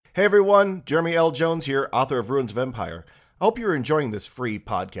Hey everyone, Jeremy L. Jones here, author of Ruins of Empire. I hope you're enjoying this free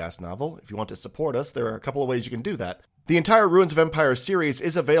podcast novel. If you want to support us, there are a couple of ways you can do that. The entire Ruins of Empire series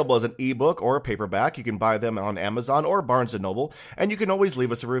is available as an ebook or a paperback. You can buy them on Amazon or Barnes & Noble, and you can always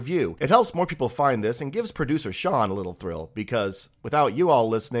leave us a review. It helps more people find this and gives producer Sean a little thrill, because without you all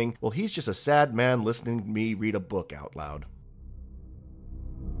listening, well, he's just a sad man listening to me read a book out loud.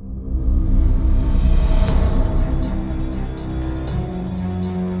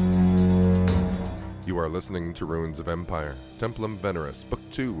 You are listening to Ruins of Empire, Templum Veneris, Book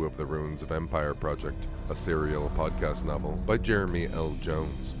 2 of the Ruins of Empire Project, a serial podcast novel by Jeremy L.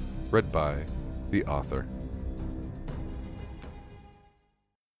 Jones, read by the author.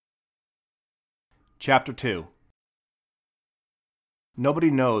 Chapter 2.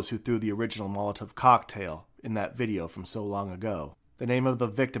 Nobody knows who threw the original Molotov cocktail in that video from so long ago. The name of the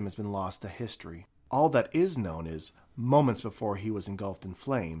victim has been lost to history. All that is known is, moments before he was engulfed in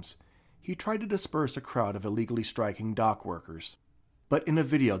flames, he tried to disperse a crowd of illegally striking dock workers. But in a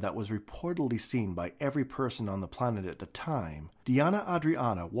video that was reportedly seen by every person on the planet at the time, Diana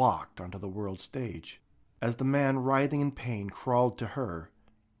Adriana walked onto the world stage. As the man writhing in pain crawled to her,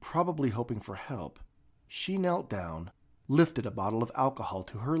 probably hoping for help, she knelt down, lifted a bottle of alcohol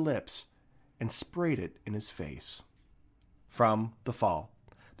to her lips, and sprayed it in his face. From The Fall,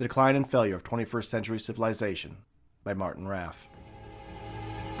 The Decline and Failure of 21st Century Civilization, by Martin Raff.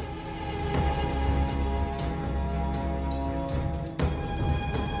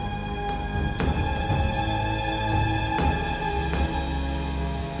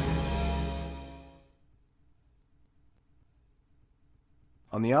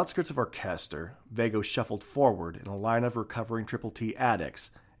 On the outskirts of Orchester, Viekko shuffled forward in a line of recovering Triple T addicts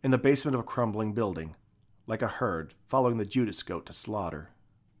in the basement of a crumbling building, like a herd following the Judas goat to slaughter.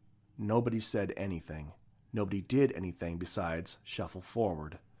 Nobody said anything. Nobody did anything besides shuffle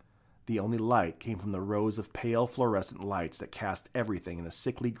forward. The only light came from the rows of pale fluorescent lights that cast everything in a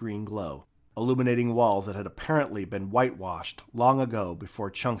sickly green glow, illuminating walls that had apparently been whitewashed long ago before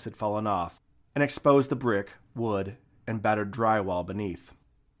chunks had fallen off, and exposed the brick, wood, and battered drywall beneath.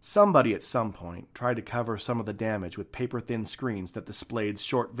 Somebody at some point tried to cover some of the damage with paper-thin screens that displayed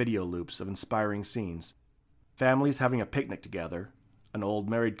short video loops of inspiring scenes. Families having a picnic together, an old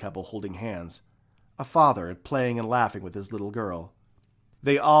married couple holding hands, a father playing and laughing with his little girl.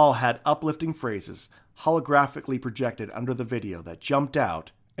 They all had uplifting phrases holographically projected under the video that jumped out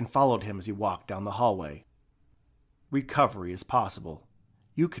and followed him as he walked down the hallway. Recovery is possible.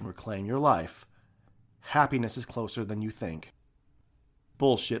 You can reclaim your life. Happiness is closer than you think.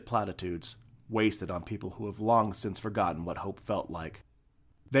 Bullshit platitudes, wasted on people who have long since forgotten what hope felt like.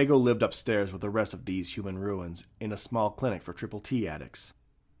 Viekko lived upstairs with the rest of these human ruins in a small clinic for Triple T addicts.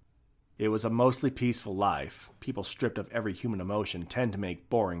 It was a mostly peaceful life. People stripped of every human emotion tend to make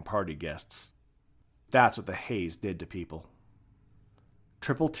boring party guests. That's what the Haze did to people.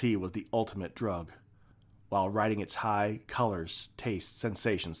 Triple T was the ultimate drug. While riding its high, colors, tastes,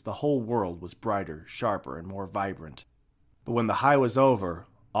 sensations, the whole world was brighter, sharper, and more vibrant. But when the high was over,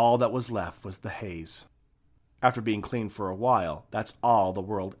 all that was left was the haze. After being clean for a while, that's all the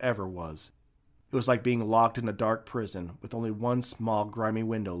world ever was. It was like being locked in a dark prison with only one small grimy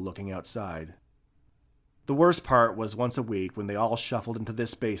window looking outside. The worst part was once a week when they all shuffled into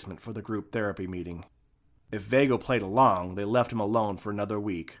this basement for the group therapy meeting. If Viekko played along, they left him alone for another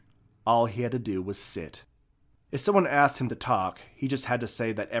week. All he had to do was sit. If someone asked him to talk, he just had to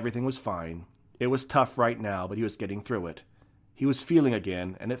say that everything was fine. It was tough right now, but he was getting through it. He was feeling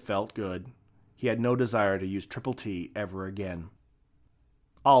again, and it felt good. He had no desire to use Triple T ever again.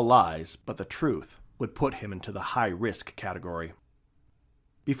 All lies, but the truth would put him into the high-risk category.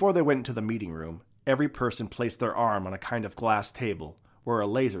 Before they went into the meeting room, every person placed their arm on a kind of glass table, where a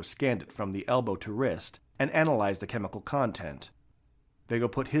laser scanned it from the elbow to wrist and analyzed the chemical content.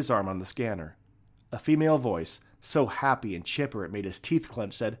 Viekko put his arm on the scanner. A female voice, so happy and chipper it made his teeth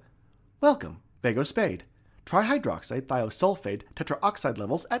clench, said, "Welcome, Viekko Spade. Trihydroxide thiosulfate tetraoxide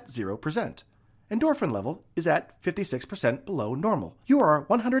levels at 0%. Endorphin level is at 56% below normal. You are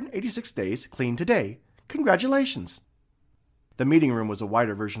 186 days clean today. Congratulations." The meeting room was a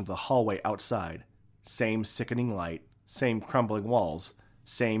wider version of the hallway outside. Same sickening light, same crumbling walls,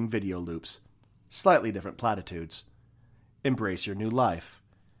 same video loops. Slightly different platitudes. Embrace your new life.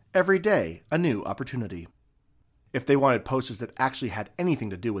 Every day, a new opportunity. If they wanted posters that actually had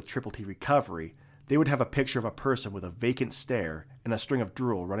anything to do with Triple T recovery, they would have a picture of a person with a vacant stare and a string of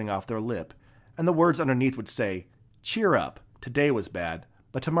drool running off their lip, and the words underneath would say, "Cheer up, today was bad,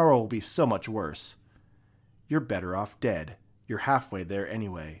 but tomorrow will be so much worse. You're better off dead. You're halfway there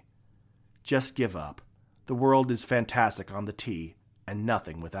anyway. Just give up. The world is fantastic on the T, and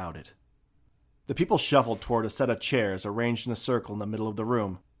nothing without it. The people shuffled toward a set of chairs arranged in a circle in the middle of the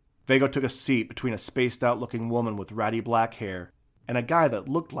room. Viekko took a seat between a spaced-out-looking woman with ratty black hair and a guy that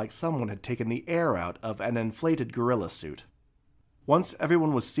looked like someone had taken the air out of an inflated gorilla suit. Once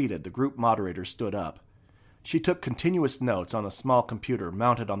everyone was seated, the group moderator stood up. She took continuous notes on a small computer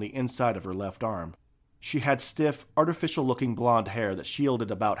mounted on the inside of her left arm. She had stiff, artificial-looking blonde hair that shielded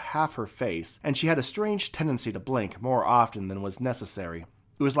about half her face, and she had a strange tendency to blink more often than was necessary.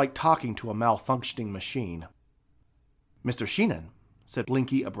 It was like talking to a malfunctioning machine. "Mr. Sheenan," said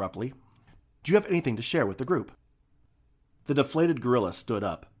Blinky abruptly, "do you have anything to share with the group?" The deflated gorilla stood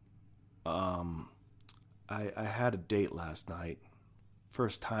up. I had a date last night.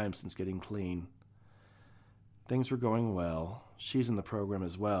 First time since getting clean. Things were going well. She's in the program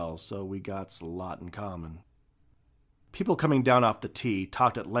as well, so we got a lot in common." People coming down off the T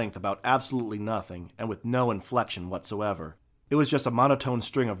talked at length about absolutely nothing and with no inflection whatsoever. It was just a monotone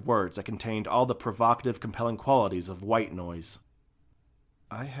string of words that contained all the provocative, compelling qualities of white noise.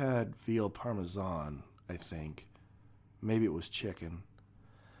 "I had veal parmesan, I think. Maybe it was chicken.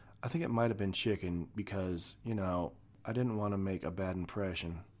 I think it might have been chicken because, I didn't want to make a bad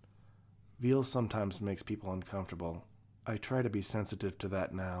impression. Veal sometimes makes people uncomfortable. I try to be sensitive to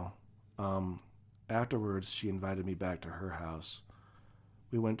that now. Afterwards, she invited me back to her house.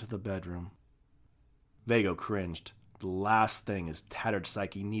 We went to the bedroom." Viekko cringed. The last thing his tattered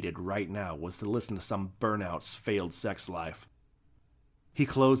psyche needed right now was to listen to some burnout's failed sex life. He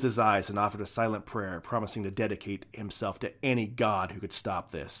closed his eyes and offered a silent prayer, promising to dedicate himself to any god who could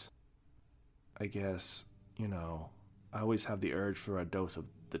stop this. "I guess, I always have the urge for a dose of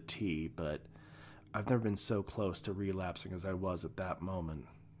the tea, but I've never been so close to relapsing as I was at that moment.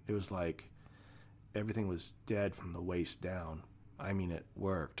 It was like everything was dead from the waist down. I mean, it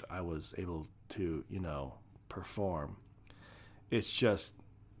worked. I was able to, perform. It's just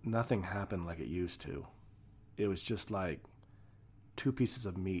nothing happened like it used to. It was just like two pieces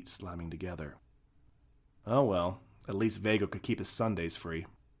of meat slamming together." Oh well, at least Viekko could keep his Sundays free.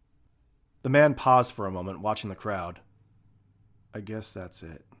 The man paused for a moment, watching the crowd. "I guess that's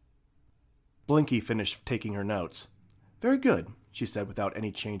it." Blinky finished taking her notes. "Very good," she said without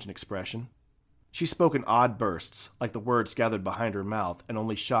any change in expression. She spoke in odd bursts, like the words gathered behind her mouth and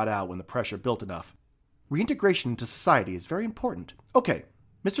only shot out when the pressure built enough. "Reintegration into society is very important. Okay,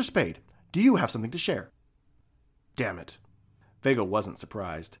 Mr. Spade, do you have something to share?" Damn it. Viekko wasn't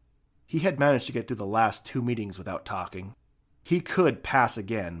surprised. He had managed to get through the last 2 meetings without talking. He could pass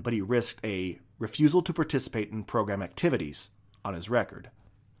again, but he risked a refusal to participate in program activities on his record,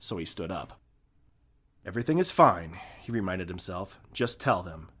 so he stood up. "Everything is fine," he reminded himself. "Just tell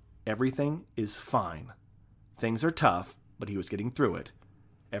them. Everything is fine. Things are tough, but he was getting through it.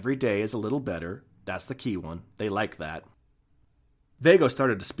 Every day is a little better. That's the key one. They like that." Viekko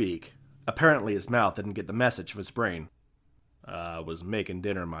started to speak. Apparently his mouth didn't get the message from his brain. "I was making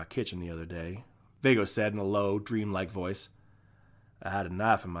dinner in my kitchen the other day," Viekko said in a low, dreamlike voice. "I had a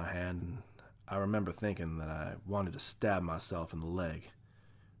knife in my hand, and I remember thinking that I wanted to stab myself in the leg,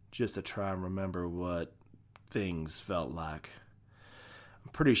 just to try and remember what things felt like.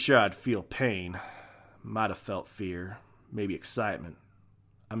 I'm pretty sure I'd feel pain. Might have felt fear, maybe excitement.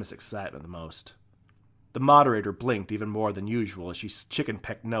 I miss excitement the most." The moderator blinked even more than usual as she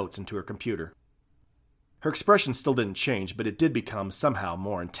chicken-pecked notes into her computer. Her expression still didn't change, but it did become somehow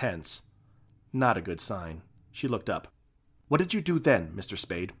more intense. Not a good sign. She looked up. "What did you do then, Mr.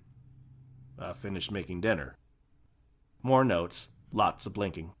 Spade?" "I finished making dinner." More notes, lots of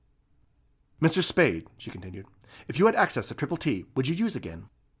blinking. "Mr. Spade," she continued, "if you had access to Triple T, would you use again?"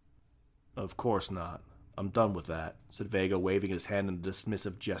 "Of course not. I'm done with that," said Viekko, waving his hand in a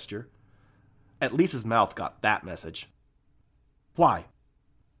dismissive gesture. At least his mouth got that message. "Why?"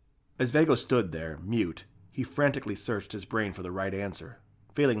 As Viekko stood there, mute, he frantically searched his brain for the right answer.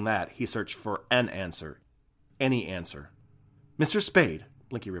 Failing that, he searched for an answer. Any answer. "Mr. Spade,"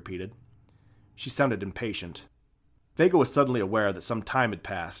 Blinky repeated. She sounded impatient. Viekko was suddenly aware that some time had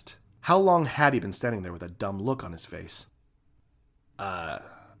passed. How long had he been standing there with a dumb look on his face? I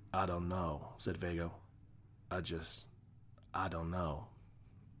don't know," said Viekko. I don't know."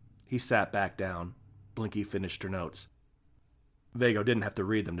 He sat back down. Blinky finished her notes. Viekko didn't have to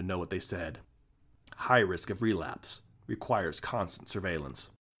read them to know what they said. High risk of relapse. Requires constant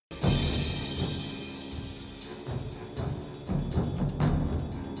surveillance.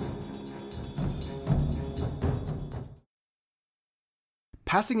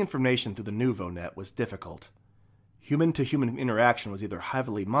 Passing information through the NuvoNet was difficult. Human-to-human interaction was either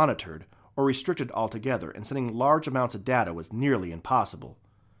heavily monitored or restricted altogether, and sending large amounts of data was nearly impossible.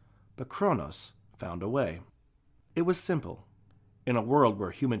 But Cronus found a way. It was simple. In a world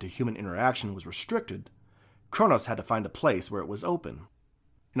where human-to-human interaction was restricted, Cronus had to find a place where it was open.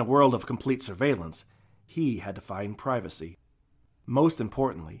 In a world of complete surveillance, he had to find privacy. Most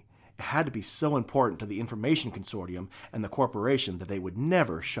importantly, it had to be so important to the Information Consortium and the corporation that they would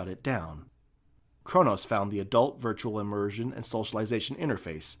never shut it down. Cronus found the Adult Virtual Immersion and Socialization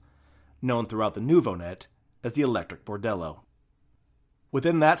Interface, known throughout the NuvoNet as the Electric Bordello.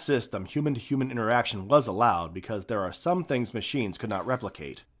 Within that system, human-to-human interaction was allowed because there are some things machines could not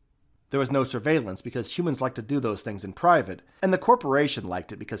replicate. There was no surveillance because humans like to do those things in private, and the corporation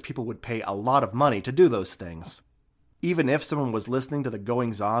liked it because people would pay a lot of money to do those things. Even if someone was listening to the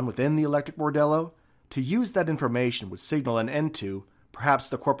goings-on within the Electric Bordello, to use that information would signal an end to, perhaps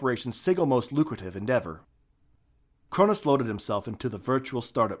the corporation's single most lucrative endeavor. Cronus loaded himself into the virtual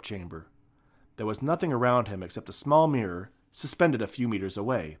startup chamber. There was nothing around him except a small mirror suspended a few meters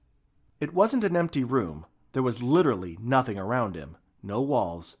away. It wasn't an empty room. There was literally nothing around him. No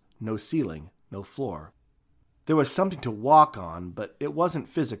walls, no ceiling, no floor. There was something to walk on, but it wasn't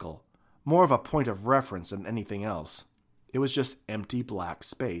physical, more of a point of reference than anything else. It was just empty black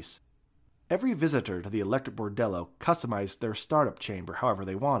space. Every visitor to the Electric Bordello customized their startup chamber however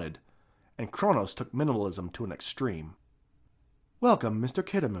they wanted, and Cronus took minimalism to an extreme. "Welcome, Mr.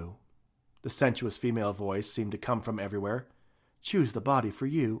 Kitamu." The sensuous female voice seemed to come from everywhere. "Choose the body for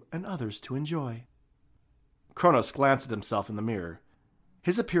you and others to enjoy." Cronus glanced at himself in the mirror.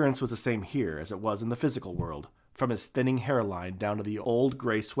 His appearance was the same here as it was in the physical world, from his thinning hairline down to the old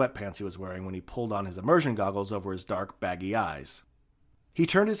gray sweatpants he was wearing when he pulled on his immersion goggles over his dark, baggy eyes. He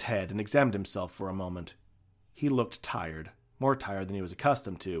turned his head and examined himself for a moment. He looked tired, more tired than he was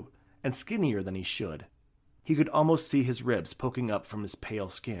accustomed to, and skinnier than he should. He could almost see his ribs poking up from his pale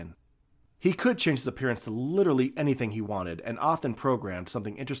skin. He could change his appearance to literally anything he wanted, and often programmed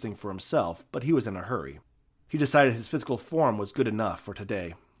something interesting for himself, but he was in a hurry. He decided his physical form was good enough for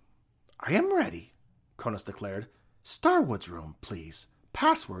today. "I am ready," Cronus declared. "Starwood's room, please.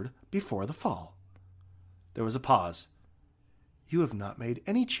 Password before the fall." There was a pause. "You have not made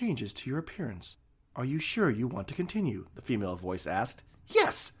any changes to your appearance. Are you sure you want to continue?" the female voice asked.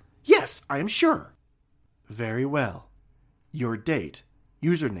 Yes, I am sure." "Very well. Your date,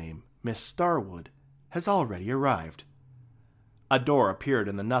 username, Miss Starwood, has already arrived." A door appeared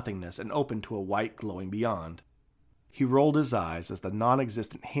in the nothingness and opened to a white glowing beyond. He rolled his eyes as the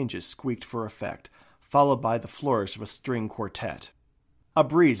non-existent hinges squeaked for effect, followed by the flourish of a string quartet. A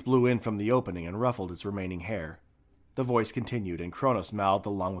breeze blew in from the opening and ruffled his remaining hair. The voice continued, and Cronus mouthed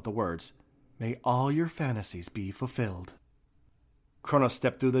along with the words, "May all your fantasies be fulfilled." Cronus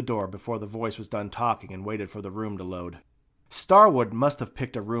stepped through the door before the voice was done talking and waited for the room to load. Starwood must have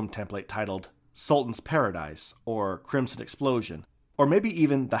picked a room template titled Sultan's Paradise, or Crimson Explosion, or maybe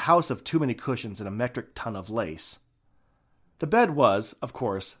even the House of Too Many Cushions and a Metric Ton of Lace. The bed was, of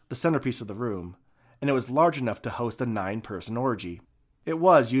course, the centerpiece of the room, and it was large enough to host a 9-person orgy. It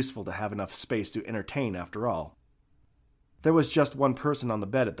was useful to have enough space to entertain after all. There was just one person on the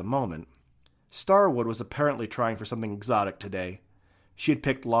bed at the moment. Starwood was apparently trying for something exotic today. She had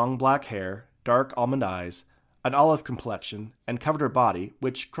picked long black hair, dark almond eyes, an olive complexion, and covered her body,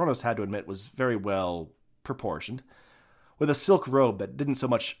 which Cronus had to admit was very well proportioned, with a silk robe that didn't so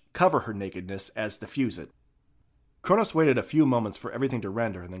much cover her nakedness as diffuse it. Cronus waited a few moments for everything to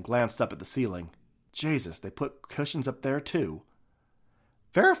render and then glanced up at the ceiling. Jesus, they put cushions up there too.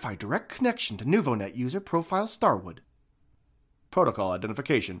 "Verify direct connection to NuvoNet user profile Starwood." Protocol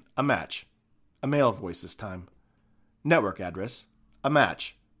identification, a match. A male voice this time. Network address, a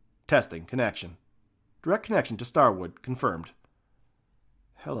match. Testing, connection. Direct connection to Starwood, confirmed.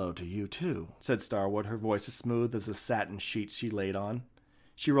 "Hello to you, too," said Starwood, her voice as smooth as the satin sheet she laid on.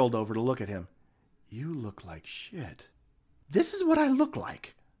 She rolled over to look at him. "You look like shit." "This is what I look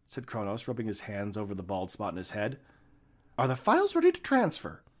like," said Cronus, rubbing his hands over the bald spot in his head. "Are the files ready to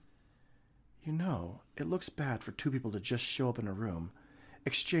transfer?" "You know, it looks bad for two people to just show up in a room,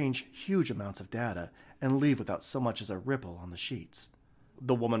 exchange huge amounts of data, and leave without so much as a ripple on the sheets,"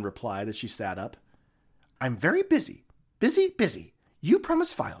 the woman replied as she sat up. "I'm very busy. Busy. You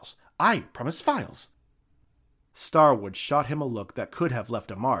promise files. I promise files." Starwood shot him a look that could have left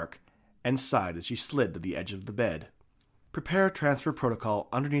a mark, and sighed as she slid to the edge of the bed. "Prepare transfer protocol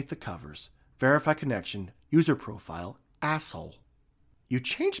underneath the covers. Verify connection. User profile. Asshole." "You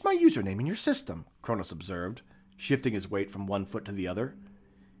changed my username in your system," Cronus observed, shifting his weight from one foot to the other.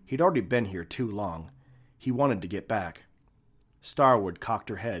 He'd already been here too long. He wanted to get back. Starwood cocked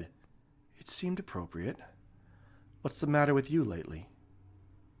her head. "It seemed appropriate. What's the matter with you lately?"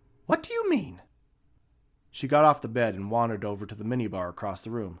 "What do you mean?" She got off the bed and wandered over to the minibar across the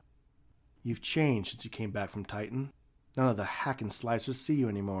room. "You've changed since you came back from Titan." None of the hack and slicers see you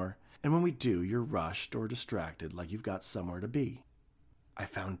anymore, and when we do, you're rushed or distracted like you've got somewhere to be. I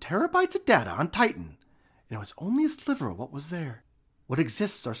found terabytes of data on Titan, and it was only a sliver of what was there. What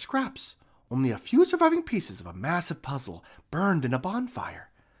exists are scraps, only a few surviving pieces of a massive puzzle burned in a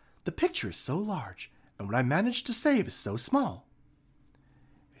bonfire. The picture is so large, and what I managed to save is so small.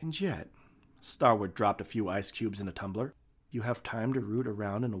 And yet, Starwood dropped a few ice cubes in a tumbler. You have time to root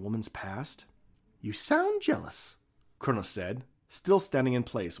around in a woman's past? You sound jealous, Cronus said, still standing in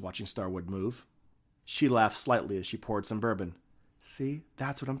place watching Starwood move. She laughed slightly as she poured some bourbon. See,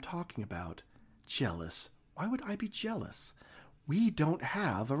 that's what I'm talking about. Jealous. Why would I be jealous? We don't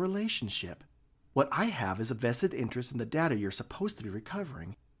have a relationship. What I have is a vested interest in the data you're supposed to be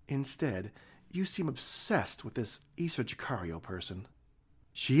recovering. Instead, you seem obsessed with this Isra Jicarrio person.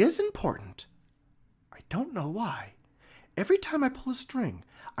 She is important. I don't know why. Every time I pull a string,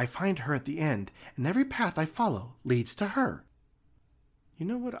 I find her at the end, and every path I follow leads to her. You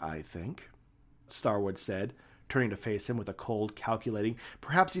know what I think? Starwood said, turning to face him with a cold, calculating,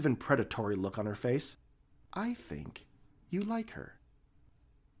 perhaps even predatory look on her face. I think you like her.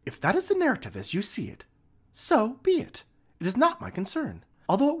 If that is the narrative as you see it, so be it. It is not my concern.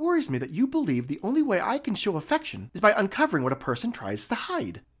 Although it worries me that you believe the only way I can show affection is by uncovering what a person tries to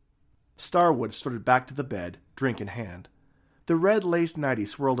hide. Starwood started back to the bed, drink in hand. The red lace nightie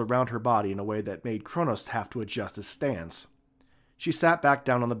swirled around her body in a way that made Cronus have to adjust his stance. She sat back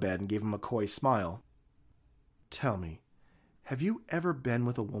down on the bed and gave him a coy smile. Tell me, have you ever been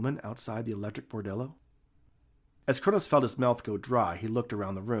with a woman outside the electric bordello? As Cronus felt his mouth go dry, he looked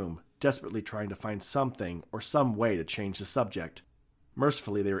around the room, desperately trying to find something or some way to change the subject.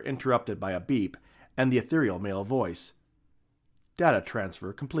 Mercifully, they were interrupted by a beep and the ethereal male voice. Data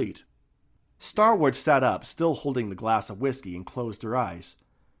transfer complete. Starwood sat up, still holding the glass of whiskey, and closed her eyes.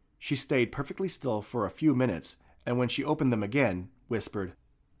 She stayed perfectly still for a few minutes, and when she opened them again, whispered,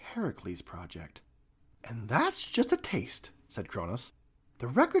 Heracles Project. And that's just a taste, said Cronus. The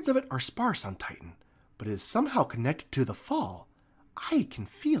records of it are sparse on Titan, but it is somehow connected to the fall. I can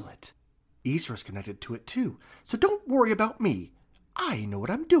feel it. Isra's connected to it too, so don't worry about me. I know what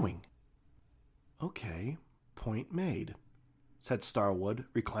I'm doing. Okay, point made, said Starwood,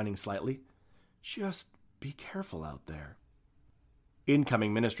 reclining slightly. Just be careful out there.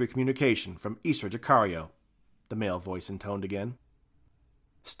 Incoming ministry communication from Isra Jicarrio, the male voice intoned again.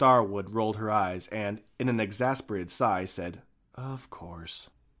 Starwood rolled her eyes and, in an exasperated sigh, said, Of course.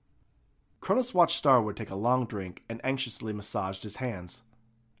 Cronus watched Starwood take a long drink and anxiously massaged his hands.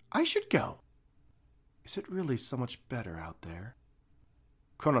 I should go. Is it really so much better out there?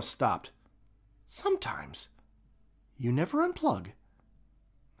 Cronus stopped. Sometimes. You never unplug.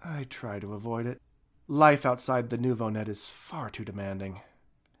 I try to avoid it. Life outside the Nouveau Net is far too demanding.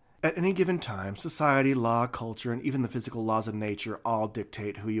 At any given time, society, law, culture, and even the physical laws of nature all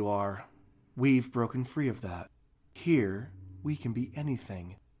dictate who you are. We've broken free of that. Here, we can be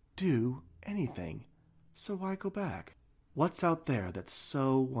anything, do anything. So why go back? What's out there that's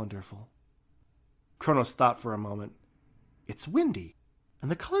so wonderful? Cronus thought for a moment. It's windy,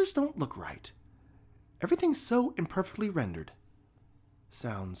 and the colors don't look right. Everything's so imperfectly rendered.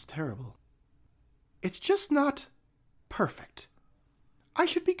 Sounds terrible. It's just not perfect. I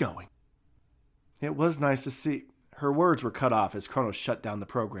should be going. It was nice to see. Her words were cut off as Cronus shut down the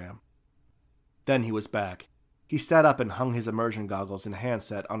program. Then he was back. He sat up and hung his immersion goggles and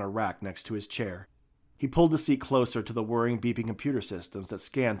handset on a rack next to his chair. He pulled the seat closer to the whirring, beeping computer systems that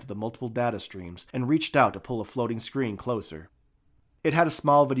scanned through the multiple data streams and reached out to pull a floating screen closer. It had a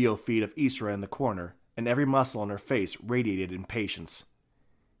small video feed of Isra in the corner, and every muscle on her face radiated impatience.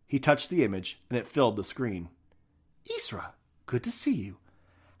 He touched the image, and it filled the screen. Isra, good to see you.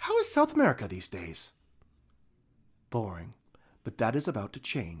 How is South America these days? Boring, but that is about to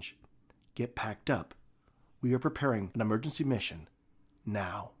change. Get packed up. We are preparing an emergency mission.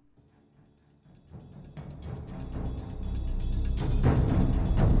 Now.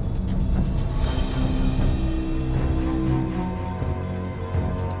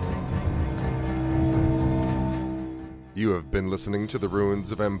 You have been listening to The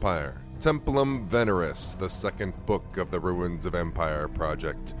Ruins of Empire, Templum Veneris, the second book of the Ruins of Empire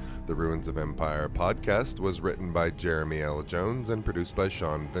project. The Ruins of Empire podcast was written by Jeremy L. Jones and produced by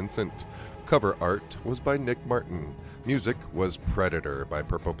Sean Vincent. Cover art was by Nick Martin. Music was Predator by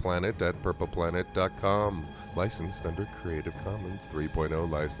Purple Planet at purpleplanet.com. Licensed under Creative Commons 3.0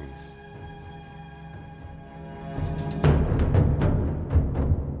 license.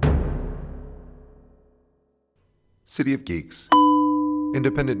 City of Geeks.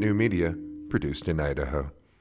 Independent new media produced in Idaho.